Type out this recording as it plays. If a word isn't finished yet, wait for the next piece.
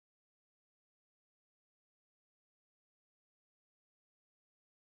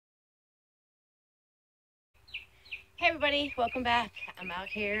Hey everybody, welcome back. I'm out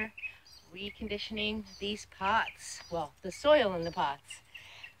here reconditioning these pots. Well, the soil in the pots.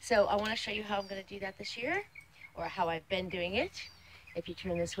 So I want to show you how I'm going to do that this year, or how I've been doing it. If you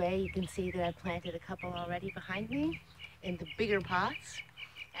turn this way, you can see that I've planted a couple already behind me in the bigger pots.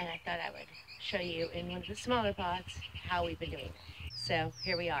 And I thought I would show you in one of the smaller pots how we've been doing it. So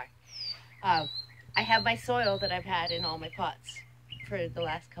here we are. I have my soil that I've had in all my pots for the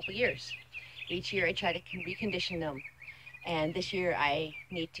last couple years. Each year I try to recondition them. And this year I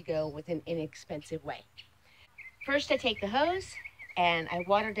need to go with an inexpensive way. First I take the hose and I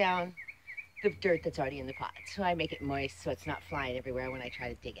water down the dirt that's already in the pot. So I make it moist so it's not flying everywhere when I try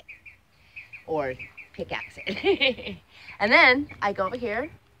to dig it or pickaxe it. And then I go over here,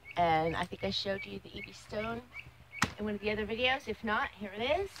 and I think I showed you the EV Stone in one of the other videos. If not, here it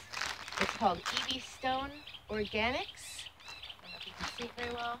is. It's called EV Stone Organics. I don't know if you can see it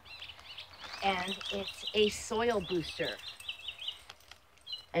very well. And it's a soil booster.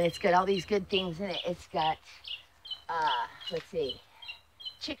 And it's got all these good things in it. It's got, let's see,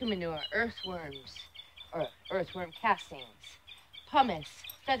 chicken manure, earthworms, or earthworm castings, pumice,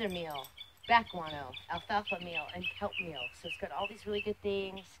 feather meal, back guano, alfalfa meal, and kelp meal. So it's got all these really good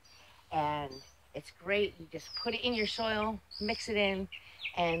things, and it's great. You just put it in your soil, mix it in,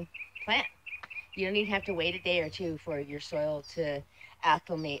 and plant. You don't even have to wait a day or two for your soil to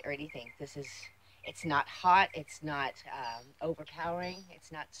acclimate or anything. It's not hot, it's not overpowering,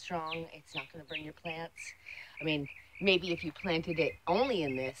 it's not strong, it's not going to burn your plants. I mean, maybe if you planted it only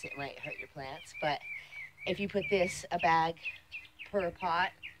in this, it might hurt your plants, but if you put this, a bag per pot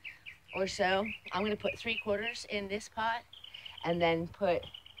or so, I'm going to put 3/4 in this pot, and then put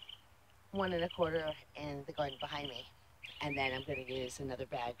 1 1/4 in the garden behind me. And then I'm going to use another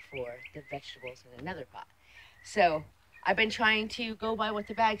bag for the vegetables in another pot. So I've been trying to go by what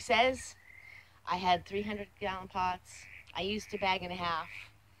the bag says. I had 300-gallon pots. I used 1.5 bags.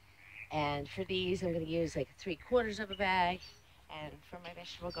 And for these, I'm going to use like 3/4 of a bag. And for my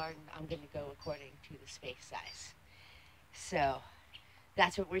vegetable garden, I'm going to go according to the space size. So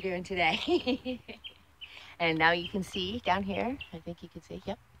that's what we're doing today. And now you can see down here, I think you can see,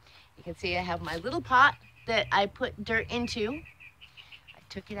 yep. You can see I have my little pot that I put dirt into. I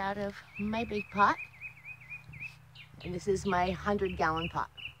took it out of my big pot. And this is my 100-gallon pot.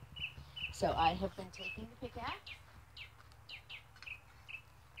 So I have been taking the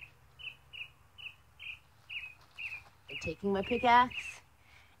pickaxe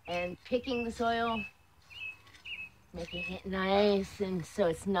and picking the soil, making it nice, and so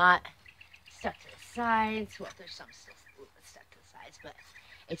it's not stuck to the sides. Well, there's some still stuck to the sides, but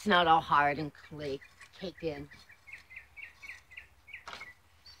it's not all hard and caked in.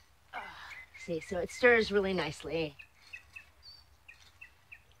 See, so it stirs really nicely.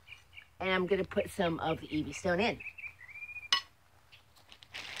 And I'm going to put some of the EV Stone in.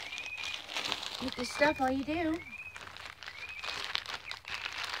 With this stuff, all you do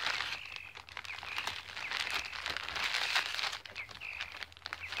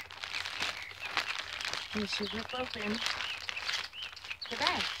is you rip open the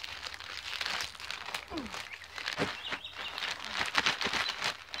bag.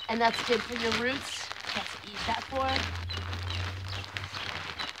 And that's good for your roots. That's what you use that for.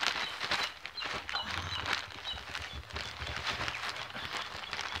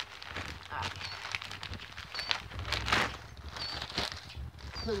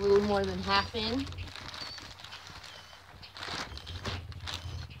 Put a little more than half in.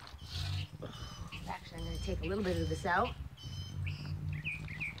 Actually, I'm going to take a little bit of this out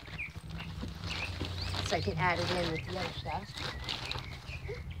so I can add it in with the other stuff.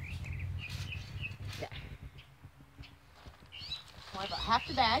 There. Pour about half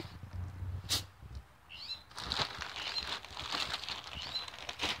the bag.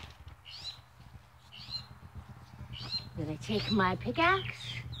 Then I take my pickaxe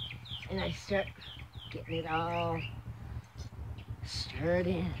and I start getting it all stirred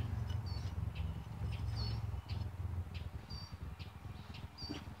in.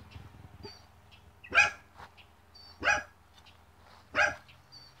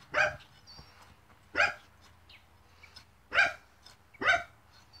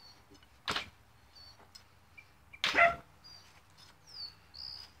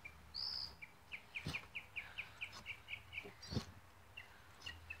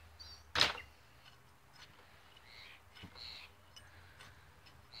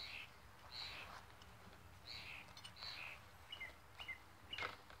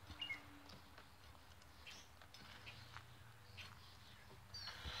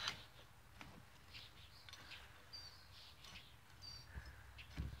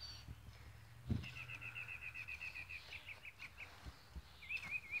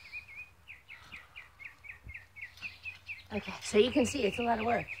 Okay, so you can see it's a lot of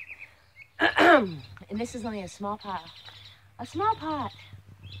work. And this is only a small pot. A small pot.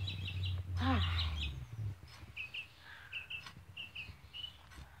 Ah.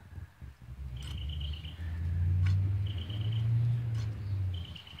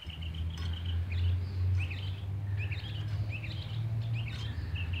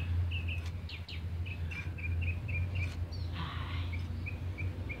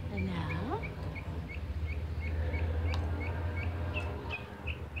 And now,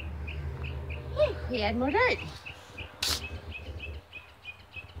 we add more dirt.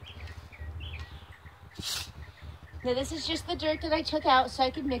 Now this is just the dirt that I took out so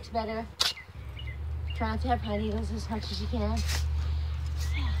I could mix better. Try not to have pine needles as much as you can.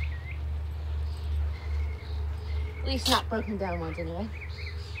 At least not broken down ones anyway.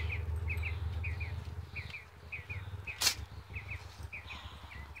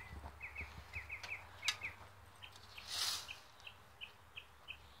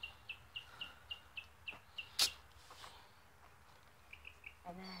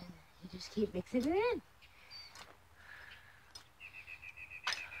 And then you just keep mixing it in.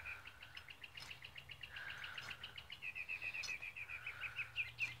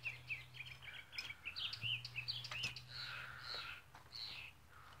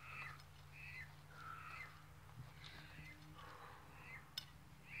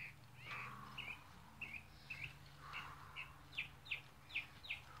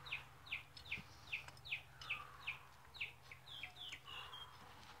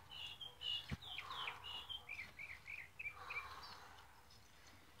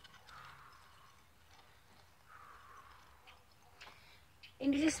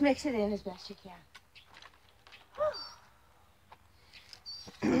 And you just mix it in as best you can.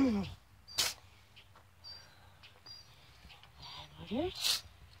 Water.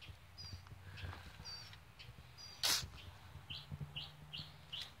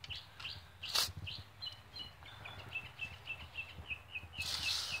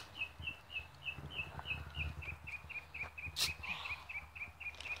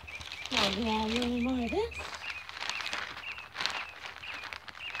 Now we add a little more of this.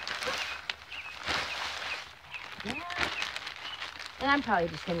 Yeah. And I'm probably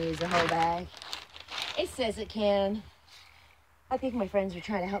just going to use the whole bag. It says it can. I think my friends are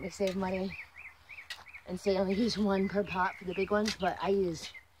trying to help me save money and say only use one per pot for the big ones, but I use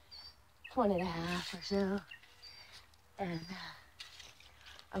 1.5 or so. And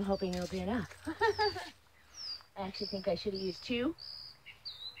I'm hoping it'll be enough. I actually think I should have used 2,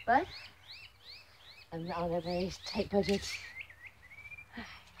 but I'm on a very tight budget.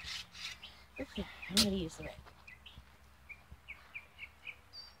 Okay, I'm going to use the right.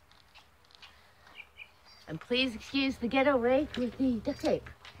 And please excuse the ghetto rake with the duct tape.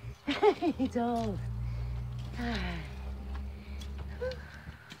 It's old.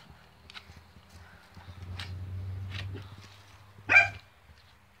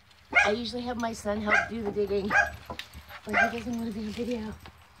 I usually have my son help do the digging, but he doesn't want to be in video.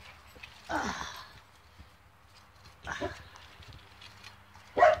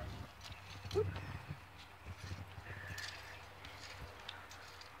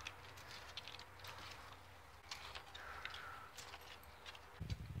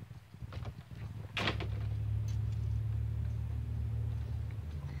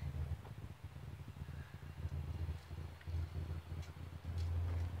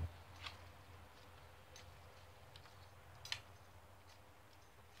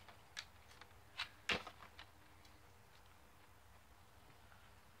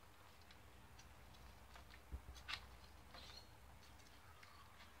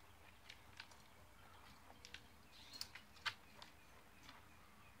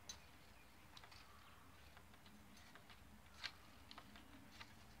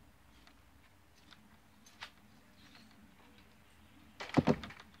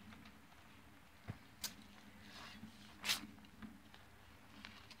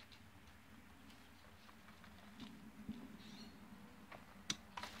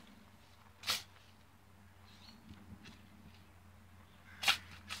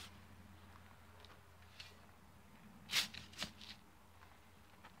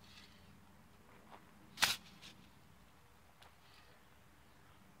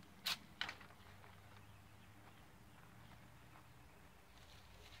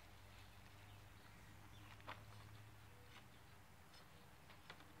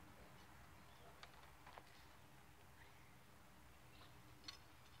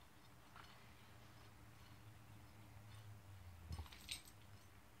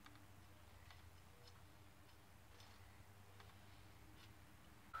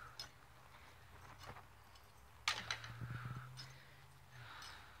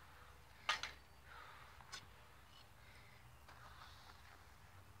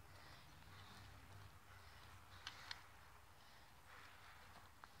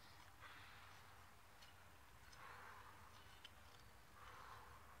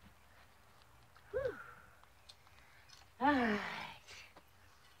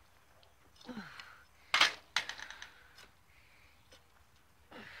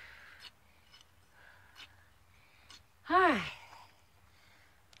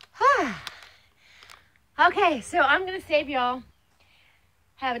 Okay, so I'm gonna save y'all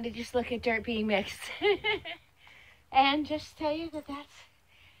having to just look at dirt being mixed. And just tell you that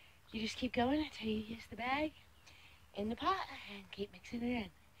you just keep going until you use the bag in the pot and keep mixing it in.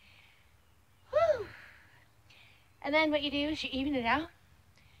 Whew. And then what you do is you even it out.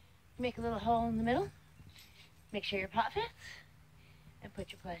 Make a little hole in the middle. Make sure your pot fits. And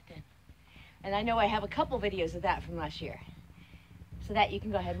put your plant in. And I know I have a couple videos of that from last year. So that you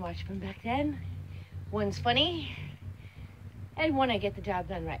can go ahead and watch from back then. One's funny. And one I get the job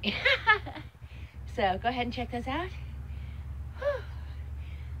done right. So go ahead and check those out. Whew.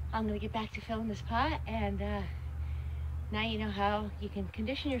 I'm going to get back to filling this pot. And now you know how you can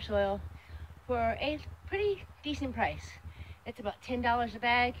condition your soil for a pretty decent price. It's about $10 a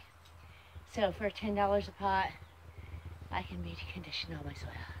bag. So for $10 a pot, I can condition all my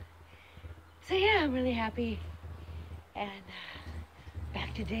soil. So yeah, I'm really happy. And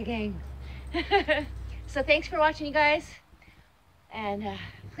back to digging. So thanks for watching, you guys. And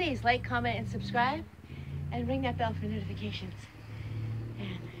please like, comment, and subscribe. And ring that bell for notifications.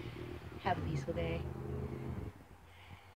 And have a peaceful day.